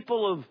the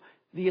people of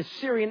the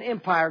Assyrian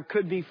Empire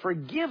could be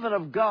forgiven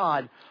of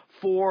God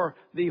for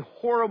the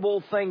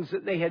horrible things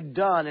that they had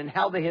done and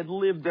how they had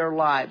lived their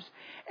lives.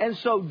 And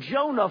so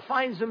Jonah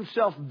finds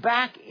himself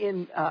back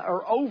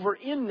over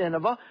in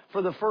Nineveh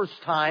for the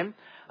first time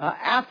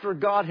after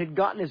God had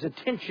gotten his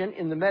attention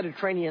in the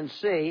Mediterranean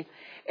Sea.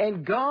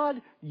 And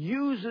God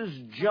uses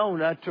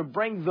Jonah to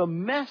bring the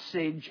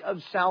message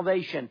of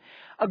salvation.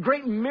 A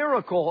great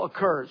miracle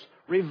occurs.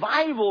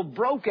 Revival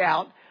broke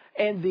out,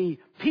 and the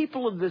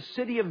people of the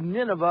city of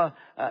Nineveh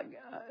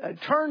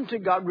turned to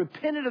God,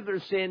 repented of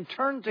their sin,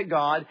 turned to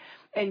God,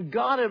 and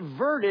God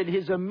averted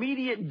his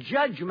immediate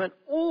judgment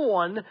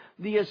on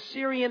the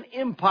Assyrian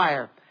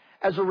Empire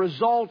as a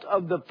result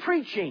of the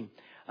preaching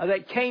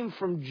that came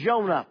from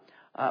Jonah,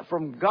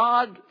 from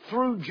God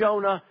through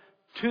Jonah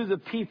to the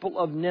people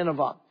of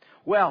Nineveh.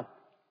 Well,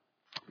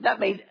 that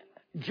made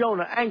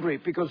Jonah angry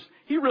because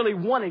he really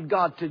wanted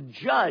God to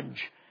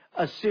judge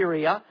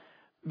Assyria,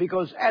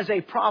 because as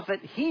a prophet,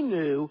 he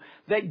knew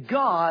that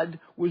God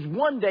was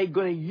one day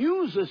going to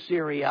use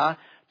Assyria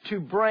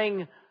to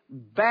bring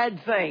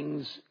bad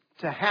things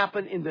to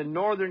happen in the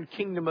northern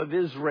kingdom of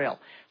Israel.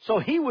 So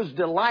he was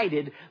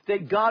delighted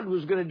that God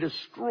was going to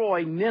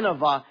destroy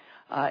Nineveh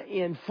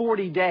in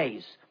 40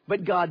 days.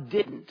 But God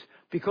didn't.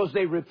 because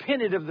they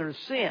repented of their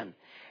sin.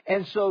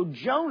 And so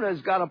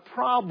Jonah's got a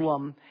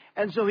problem,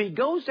 and so he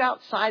goes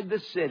outside the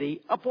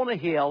city, up on a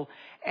hill,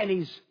 and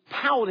he's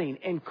pouting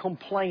and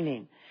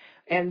complaining.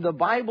 And the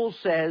Bible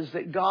says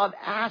that God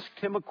asked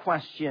him a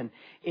question.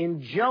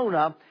 In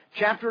Jonah,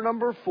 chapter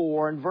number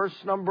 4, and verse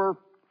number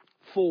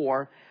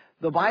 4,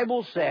 the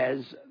Bible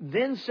says,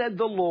 "Then said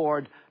the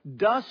Lord,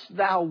 dost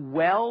thou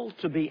well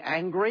to be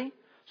angry?"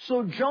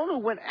 So Jonah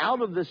went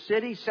out of the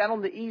city, sat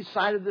on the east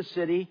side of the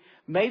city,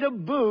 made a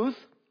booth,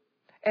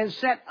 and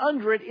sat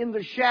under it in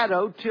the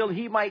shadow till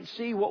he might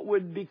see what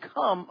would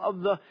become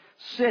of the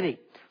city.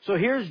 So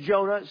here's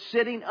Jonah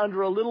sitting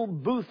under a little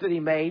booth that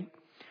he made,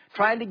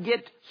 trying to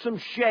get some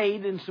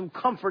shade and some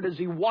comfort as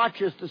he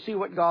watches to see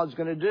what God's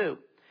going to do.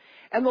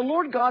 And the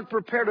Lord God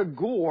prepared a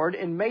gourd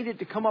and made it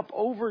to come up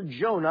over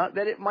Jonah,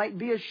 that it might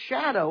be a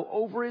shadow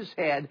over his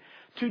head,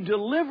 to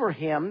deliver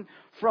him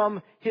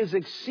from his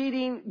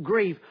exceeding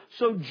grief.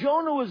 So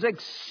Jonah was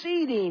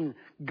exceeding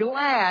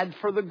glad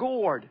for the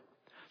gourd.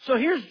 So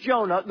here's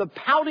Jonah, the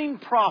pouting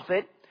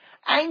prophet,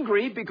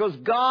 angry because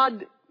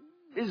God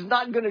is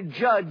not going to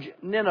judge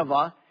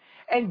Nineveh.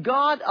 And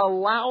God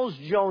allows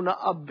Jonah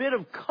a bit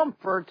of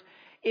comfort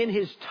in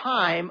his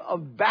time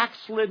of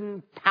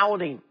backslidden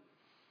pouting.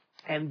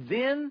 And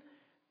then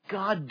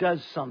God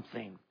does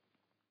something.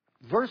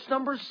 Verse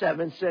number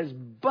 7 says,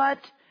 But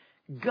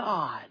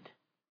God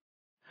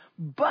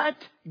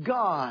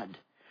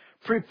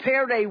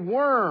prepared a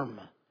worm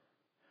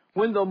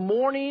when the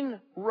morning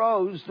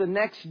rose the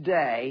next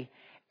day,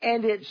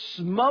 and it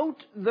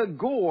smote the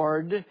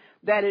gourd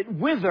that it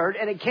withered.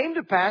 And it came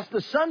to pass, the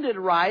sun did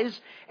rise,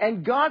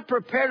 and God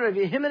prepared a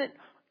vehement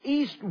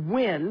east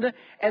wind,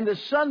 and the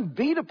sun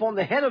beat upon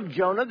the head of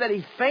Jonah, that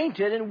he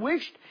fainted and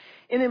wished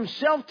in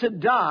himself to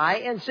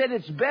die, and said,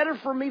 it's better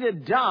for me to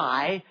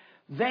die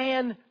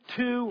than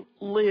to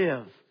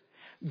live.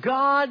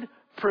 God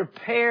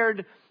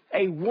prepared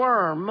a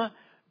worm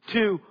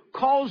to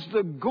cause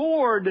the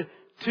gourd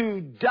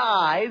to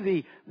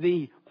die,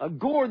 the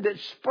gourd that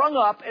sprung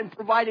up and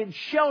provided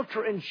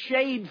shelter and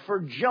shade for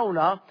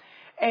Jonah.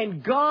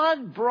 And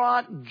God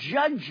brought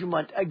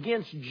judgment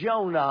against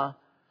Jonah,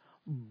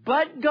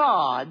 but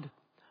God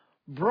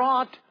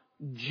brought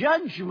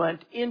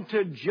judgment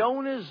into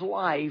Jonah's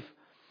life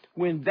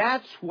when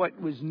that's what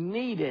was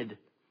needed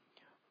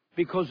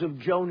because of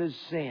Jonah's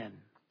sin.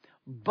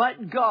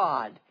 But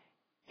God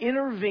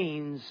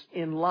intervenes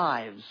in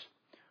lives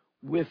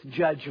with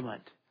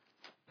judgment.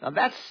 Now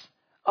that's,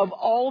 of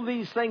all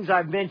these things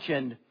I've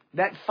mentioned,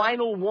 that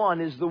final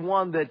one is the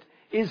one that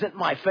isn't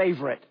my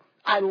favorite.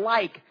 I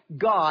like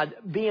God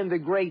being the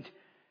great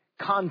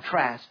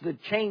contrast, the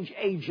change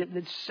agent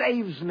that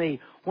saves me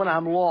when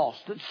I'm lost,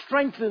 that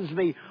strengthens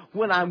me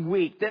when I'm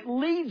weak, that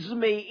leads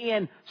me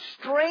in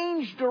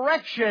strange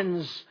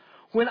directions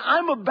when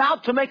I'm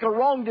about to make a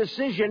wrong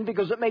decision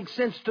because it makes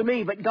sense to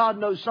me, but God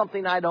knows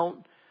something I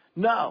don't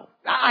know.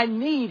 I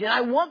need and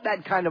I want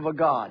that kind of a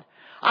God.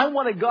 I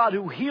want a God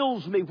who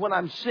heals me when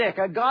I'm sick,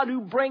 a God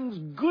who brings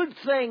good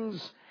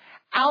things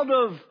out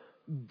of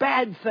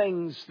bad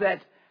things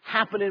that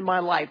happen in my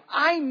life.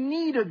 I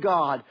need a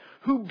God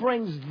who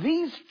brings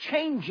these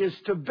changes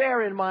to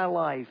bear in my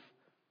life.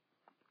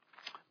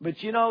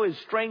 But you know, as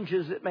strange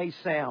as it may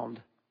sound,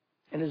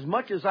 and as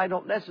much as I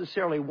don't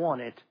necessarily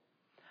want it,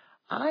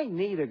 I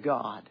need a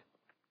God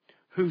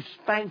who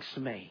spanks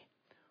me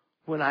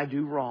when I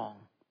do wrong,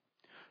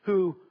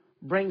 who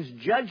brings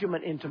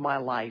judgment into my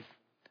life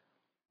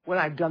when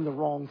I've done the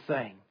wrong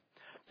thing.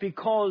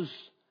 Because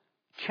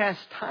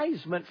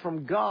chastisement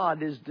from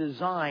God is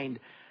designed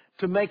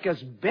to make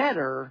us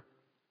better,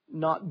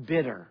 not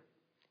bitter.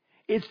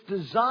 It's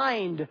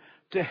designed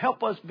to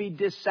help us be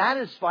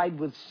dissatisfied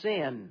with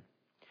sin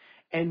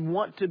and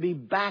want to be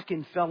back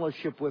in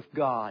fellowship with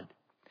God.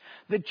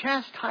 The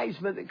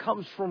chastisement that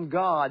comes from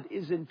God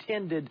is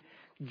intended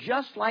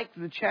just like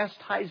the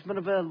chastisement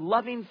of a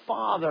loving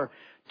father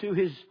to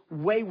his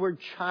wayward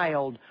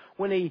child,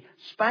 when he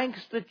spanks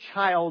the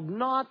child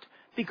not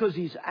because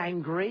he's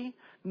angry,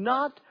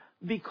 not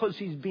because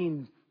he's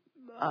being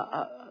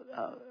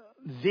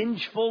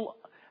vengeful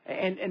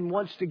and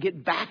wants to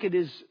get back at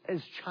his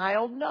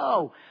child.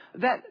 No,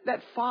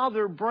 that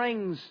father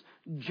brings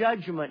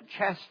judgment,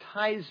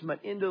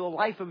 chastisement into the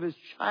life of his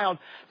child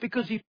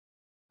because he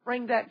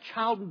bring that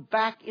child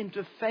back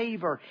into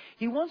favor.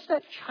 He wants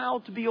that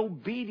child to be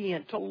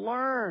obedient, to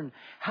learn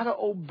how to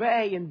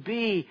obey and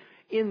be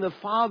in the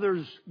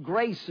Father's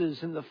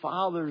graces and the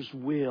Father's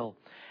will.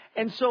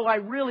 And so I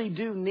really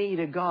do need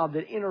a God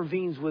that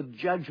intervenes with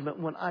judgment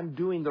when I'm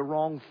doing the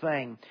wrong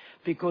thing,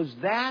 because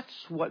that's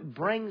what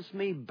brings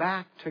me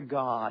back to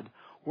God,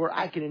 where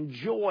I can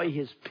enjoy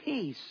His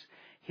peace,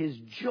 His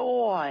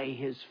joy,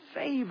 His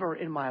favor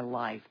in my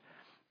life,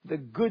 the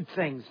good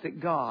things that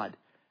God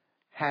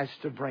has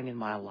to bring in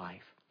my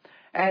life.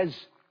 As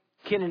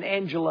Ken and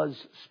Angela's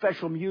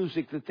special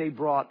music that they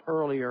brought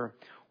earlier,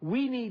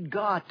 we need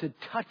God to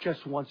touch us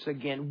once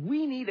again.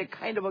 We need a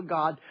kind of a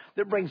God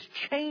that brings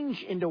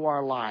change into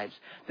our lives.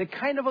 The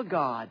kind of a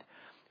God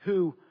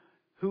who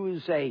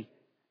is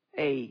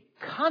a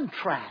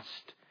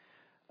contrast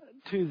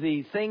to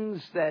the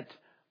things that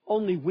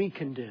only we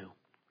can do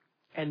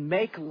and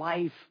make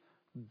life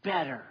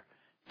better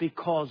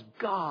because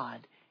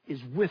God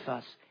is with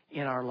us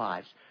in our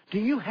lives. Do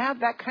you have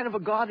that kind of a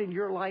God in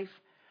your life?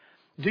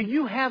 Do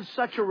you have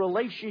such a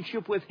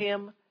relationship with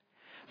Him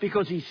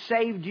because He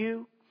saved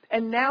you?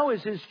 And now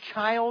as His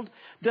child,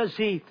 does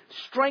He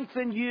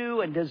strengthen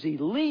you, and does He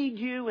lead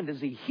you, and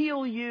does He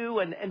heal you,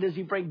 and does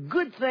He bring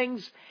good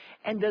things?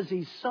 And does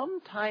He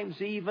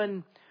sometimes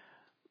even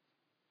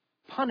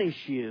punish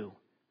you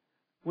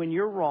when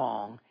you're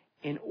wrong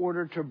in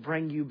order to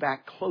bring you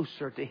back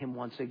closer to Him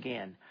once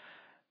again?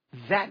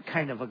 That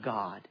kind of a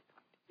God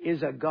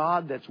is a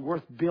God that's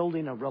worth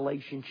building a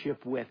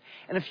relationship with.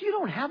 And if you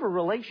don't have a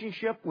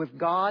relationship with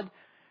God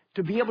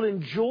to be able to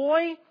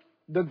enjoy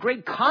the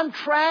great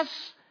contrasts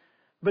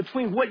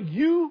between what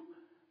you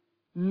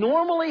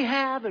normally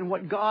have and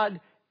what God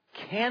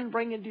can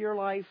bring into your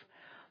life,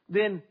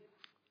 then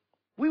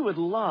we would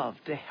love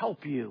to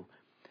help you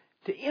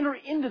to enter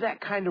into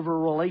that kind of a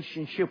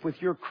relationship with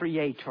your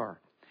Creator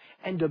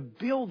and to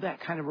build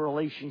that kind of a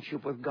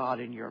relationship with God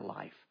in your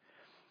life.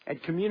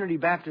 At Community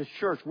Baptist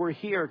Church, we're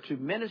here to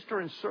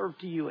minister and serve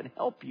to you and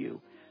help you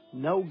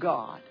know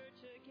God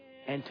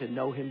and to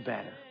know Him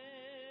better.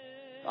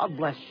 God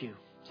bless you.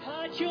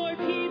 Touch your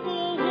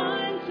people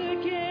once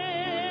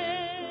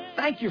again.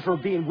 Thank you for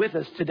being with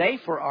us today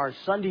for our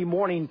Sunday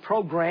morning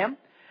program.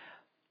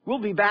 We'll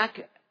be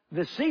back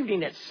this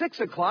evening at 6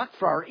 o'clock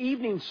for our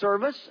evening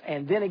service,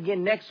 and then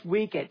again next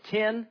week at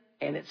 10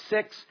 and at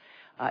 6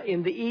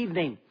 in the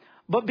evening.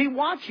 But be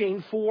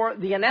watching for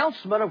the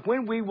announcement of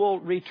when we will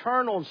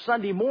return on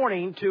Sunday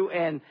morning to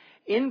an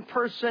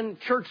in-person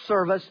church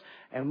service,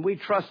 and we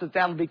trust that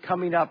that'll be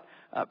coming up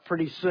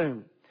pretty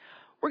soon.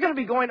 We're going to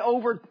be going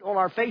over on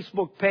our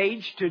Facebook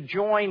page to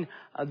join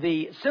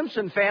the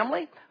Simpson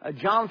family.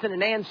 Jonathan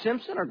and Ann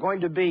Simpson are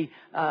going to be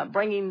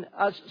bringing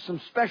us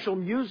some special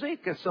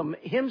music, some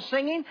hymn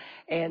singing,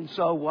 and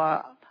so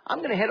I'm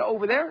going to head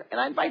over there, and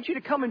I invite you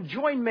to come and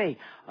join me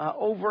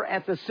over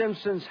at the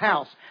Simpsons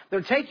house.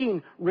 They're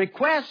taking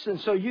requests, and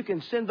so you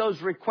can send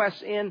those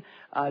requests in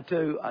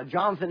to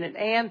Jonathan and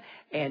Ann,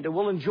 and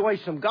we'll enjoy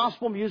some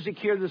gospel music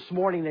here this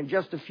morning in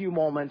just a few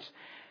moments.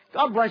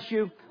 God bless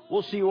you.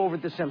 We'll see you over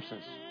at the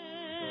Simpsons.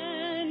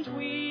 And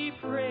we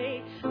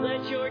pray,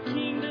 let your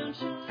kingdom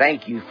shine.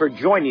 Thank you for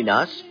joining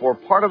us for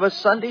part of a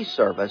Sunday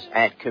service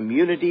at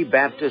Community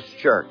Baptist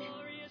Church.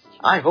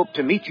 I hope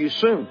to meet you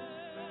soon.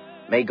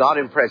 May God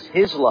impress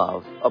His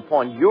love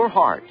upon your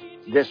heart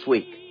this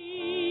week.